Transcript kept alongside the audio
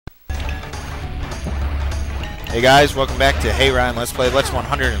Hey guys, welcome back to Hey Ryan Let's Play. Let's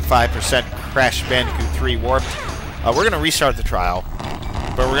 105% Crash Bandicoot 3 Warped. We're going to restart the trial,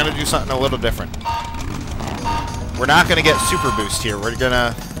 but we're going to do something a little different. We're not going to get Super Boost here. We're going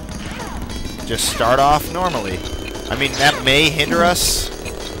to just start off normally. I mean, that may hinder us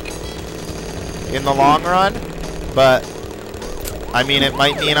in the long run, but I mean, it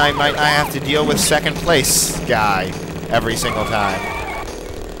might mean I might not have to deal with second place guy every single time.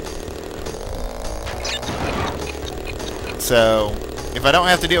 So, if I don't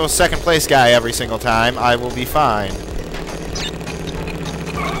have to deal with second place guy every single time, I will be fine.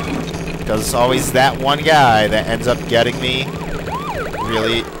 Because it's always that one guy that ends up getting me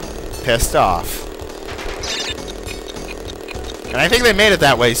really pissed off. And I think they made it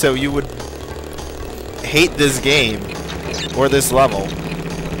that way so you would hate this game or this level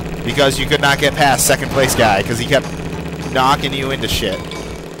because you could not get past second place guy because he kept knocking you into shit.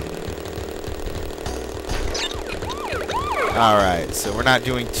 Alright, so we're not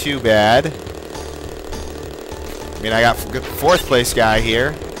doing too bad. I mean, I got fourth place guy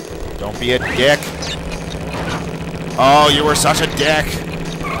here. Don't be a dick. Oh, you were such a dick.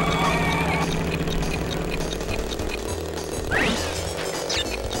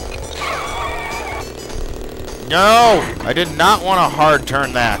 No! I did not want to hard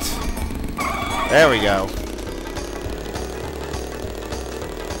turn that. There we go.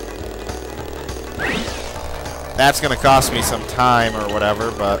 That's going to cost me some time or whatever,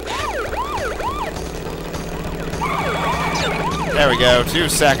 but... There we go, 2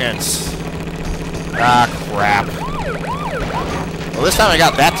 seconds. Ah, crap. Well, this time I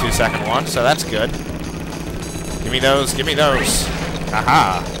got that 2-second one, so that's good. Give me those, give me those.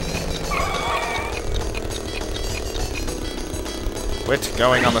 Aha. Quit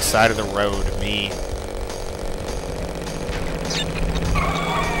going on the side of the road, me.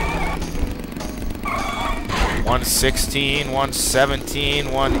 One 16,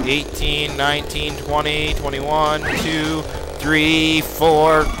 117, 118, 19, 20, 21, 2, 3,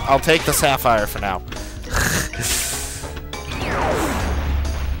 4. I'll take the sapphire for now.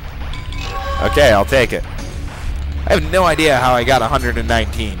 Okay, I'll take it. I have no idea how I got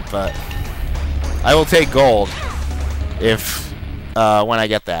 119, but I will take gold if when I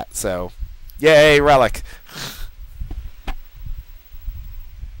get that. So, yay, relic.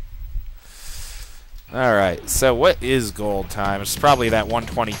 Alright, so what is gold time? It's probably that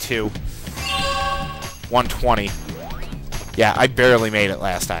 122. 120. Yeah, I barely made it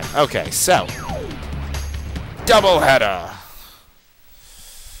last time. Okay, so. Double header.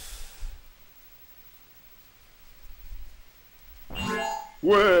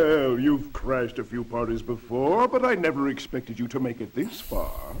 Well, you've crashed a few parties before, but I never expected you to make it this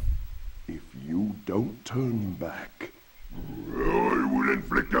far. If you don't turn back, I will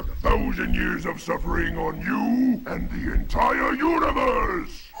inflict 1,000 years of suffering on you and the entire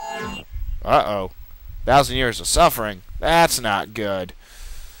universe! Uh-oh. 1,000 years of suffering? That's not good.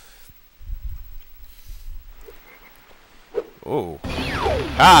 Ooh.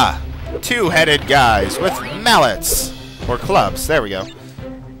 Ah! 2-headed guys with mallets! Or clubs. There we go.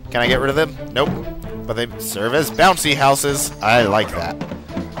 Can I get rid of them? Nope. But they serve as bouncy houses. I like that.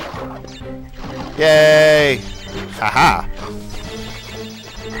 Yay! Haha!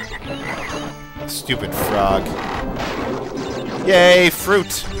 Stupid frog. Yay,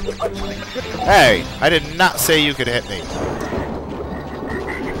 fruit! Hey, I did not say you could hit me.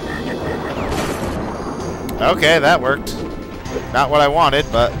 Okay, that worked. Not what I wanted,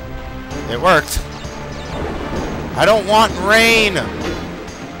 but it worked. I don't want rain!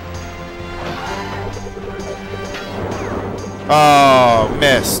 Oh,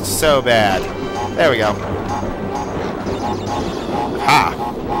 missed. So bad. There we go. Ha!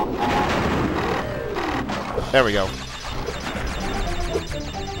 There we go.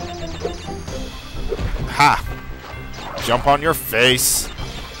 Ha! Jump on your face,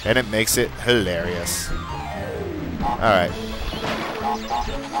 and it makes it hilarious. Alright.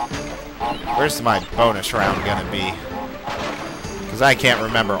 Where's my bonus round gonna be? Because I can't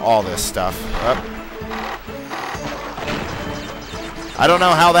remember all this stuff. Oh. I don't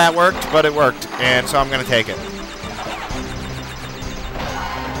know how that worked, but it worked, and so I'm gonna take it.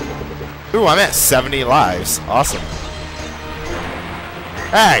 Ooh, I'm at 70 lives. Awesome.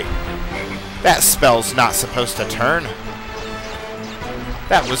 Hey! That spell's not supposed to turn.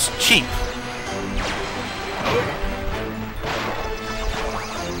 That was cheap.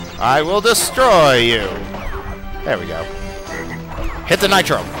 I will destroy you. There we go. Hit the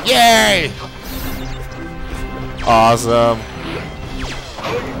nitro. Yay! Awesome.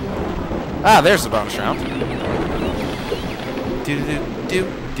 Ah, there's the bonus round. Do do do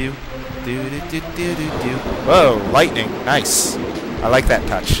do. Do, do, do, do, do, do. Whoa, lightning. Nice. I like that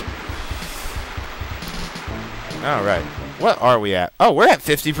touch. Alright. What are we at? Oh, we're at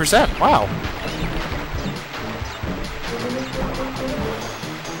 50%. Wow.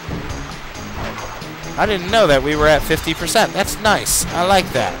 I didn't know that we were at 50%. That's nice. I like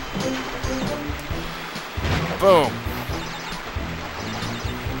that. Boom.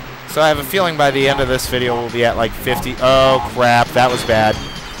 So I have a feeling by the end of this video we'll be at like 50. Oh, crap. That was bad.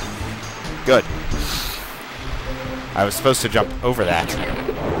 Good. I was supposed to jump over that.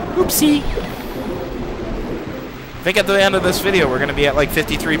 Oopsie. I think at the end of this video we're going to be at like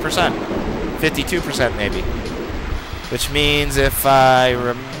 53%. 52% maybe. Which means if I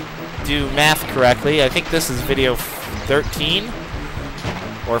do math correctly, I think this is video 13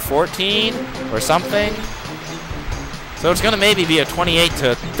 or 14 or something. So it's going to maybe be a 28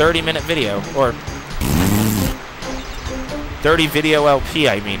 to 30 minute video, or 30 video LP,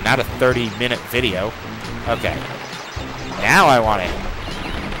 I mean, not a 30-minute video. Okay. Now I want it.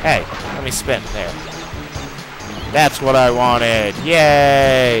 Hey, let me spin. There. That's what I wanted.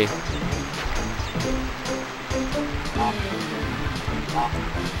 Yay!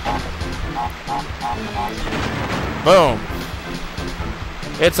 Boom.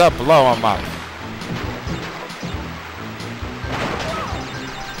 It's a blow 'em up.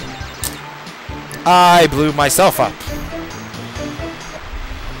 I blew myself up.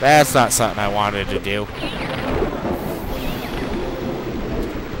 That's not something I wanted to do.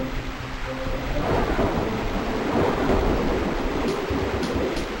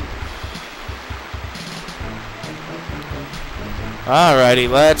 Alrighty,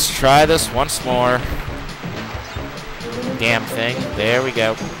 let's try this once more. Damn thing. There we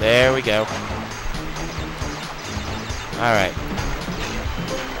go. There we go. Alright.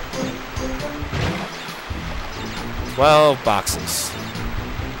 12 boxes.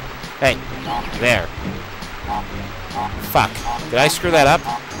 Hey, there. Fuck. Did I screw that up?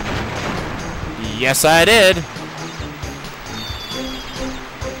 Yes, I did.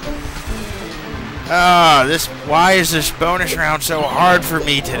 Ah, why is this bonus round so hard for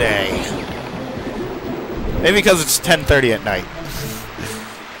me today? Maybe because it's 10:30 at night.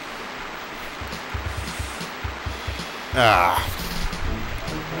 Ah.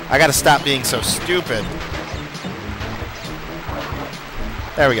 I gotta stop being so stupid.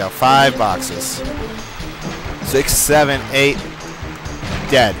 There we go. 5 boxes. 6, 7, 8.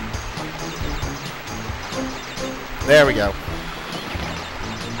 Dead. There we go.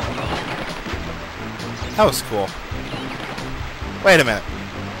 That was cool. Wait a minute.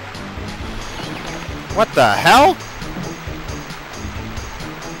 What the hell?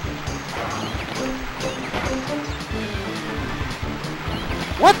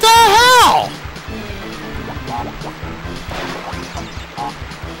 What the hell?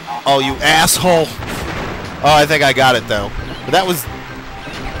 Oh, you asshole. Oh, I think I got it, though. But that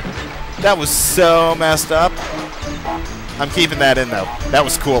was so messed up. I'm keeping that in, though. That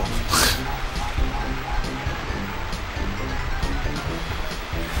was cool.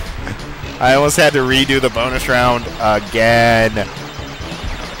 I almost had to redo the bonus round again.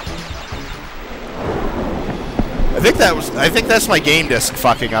 I think that's my game disc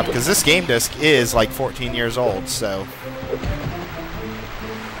fucking up, because this game disc is like 14 years old, so.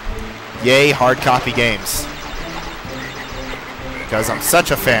 Yay, hard copy games. Because I'm such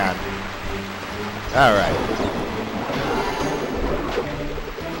a fan. Alright.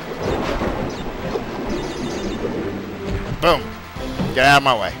 Boom. Get out of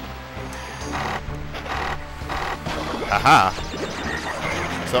my way. Haha.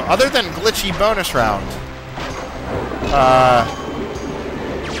 So other than glitchy bonus round,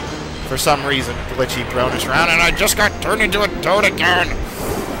 for some reason, glitchy bonus round, and I just got turned into a toad again.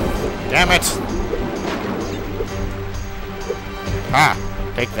 Damn it. Ah,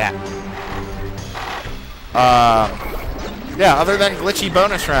 take that. Yeah, other than glitchy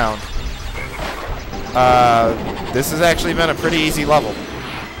bonus round, this has actually been a pretty easy level.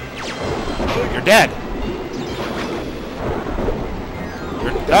 You're dead.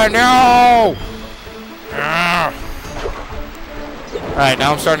 Oh, no! Alright,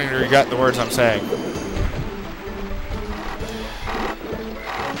 now I'm starting to regret the words I'm saying.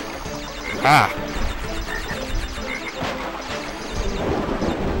 Ah.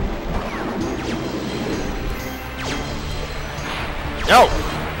 No!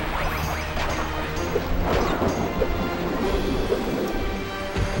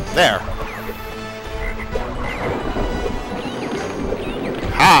 There.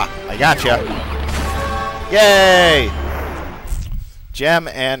 Ha! I gotcha. Yay! Gem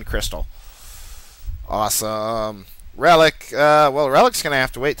and crystal. Awesome. Relic. well, Relic's going to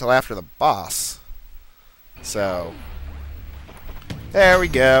have to wait till after the boss. So, there we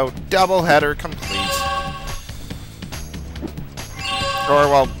go. Double header complete. Or,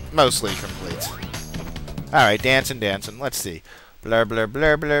 well, mostly complete. Alright, dancing. Let's see. Blur, blur,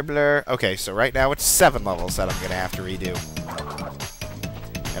 blur, blur, blur. Okay, so right now it's 7 levels that I'm going to have to redo.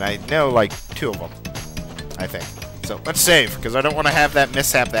 And I know, like, 2 of them, I think. So, let's save, because I don't want to have that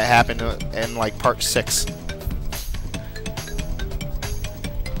mishap that happened in, like, part 6.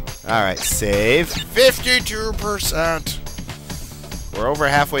 Alright, save. 52%! We're over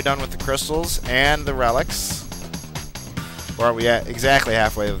halfway done with the crystals and the relics. Or are we at exactly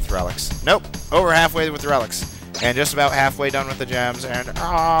halfway with the relics? Nope, over halfway with the relics. And just about halfway done with the gems, and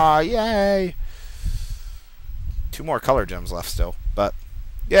yay! 2 more color gems left still, but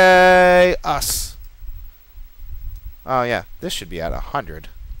yay, us! Oh yeah, this should be at 100.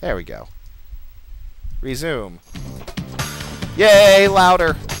 There we go. Resume. Yay,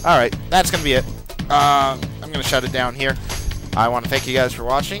 louder! Alright, that's gonna be it. I'm gonna shut it down here. I want to thank you guys for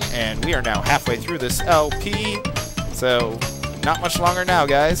watching, and we are now halfway through this LP. So, not much longer now,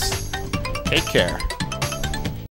 guys. Take care.